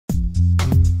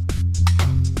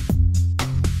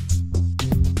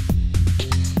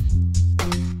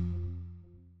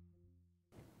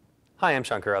Hi, I'm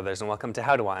Sean Carruthers and welcome to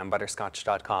How Do I on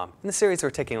Butterscotch.com. In this series we're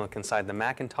taking a look inside the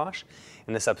Macintosh.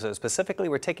 In this episode specifically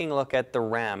we're taking a look at the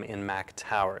RAM in Mac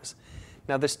Towers.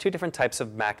 Now there's two different types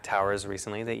of Mac Towers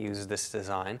recently that use this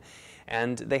design,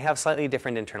 and they have slightly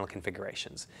different internal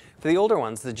configurations. For the older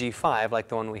ones, the G5, like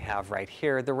the one we have right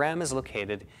here, the RAM is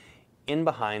located in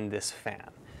behind this fan.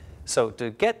 So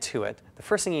to get to it, the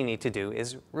first thing you need to do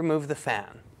is remove the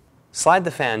fan. Slide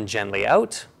the fan gently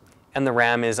out, and the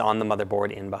RAM is on the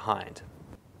motherboard in behind.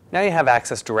 Now you have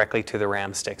access directly to the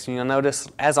RAM sticks. And you'll notice,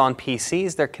 as on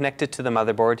PCs, they're connected to the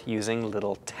motherboard using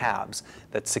little tabs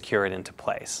that secure it into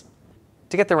place.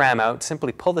 To get the RAM out,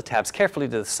 simply pull the tabs carefully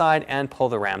to the side and pull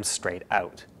the RAM straight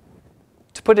out.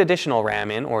 To put additional RAM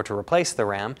in or to replace the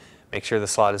RAM, make sure the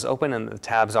slot is open and the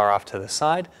tabs are off to the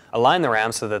side. Align the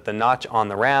RAM so that the notch on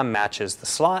the RAM matches the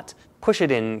slot. Push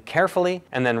it in carefully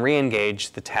and then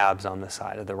re-engage the tabs on the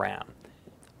side of the RAM.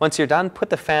 Once you're done,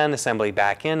 put the fan assembly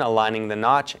back in, aligning the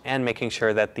notch and making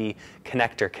sure that the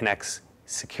connector connects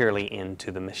securely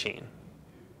into the machine.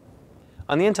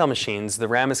 On the Intel machines, the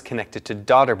RAM is connected to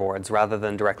daughter boards rather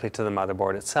than directly to the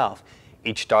motherboard itself.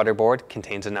 Each daughter board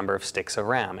contains a number of sticks of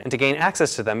RAM, and to gain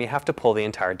access to them, you have to pull the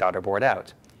entire daughter board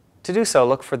out. To do so,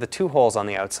 look for the two holes on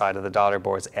the outside of the daughter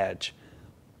board's edge.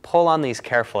 Pull on these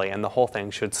carefully and the whole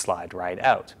thing should slide right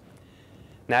out.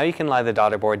 Now you can lie the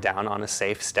daughter board down on a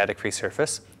safe, static-free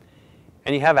surface,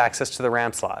 and you have access to the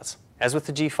RAM slots. As with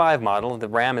the G5 model, the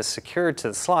RAM is secured to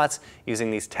the slots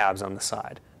using these tabs on the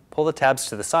side. Pull the tabs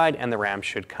to the side and the RAM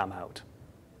should come out.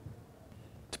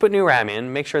 To put new RAM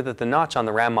in, make sure that the notch on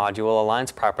the RAM module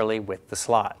aligns properly with the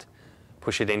slot.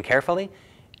 Push it in carefully,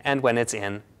 and when it's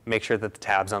in, make sure that the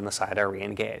tabs on the side are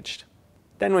re-engaged.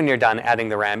 Then when you're done adding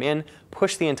the RAM in,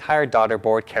 push the entire daughter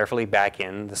board carefully back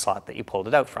in the slot that you pulled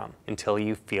it out from until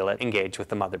you feel it engage with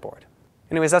the motherboard.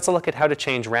 Anyways, that's a look at how to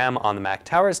change RAM on the Mac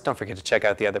Towers. Don't forget to check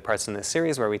out the other parts in this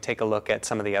series where we take a look at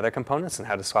some of the other components and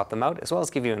how to swap them out, as well as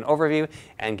give you an overview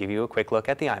and give you a quick look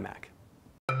at the iMac.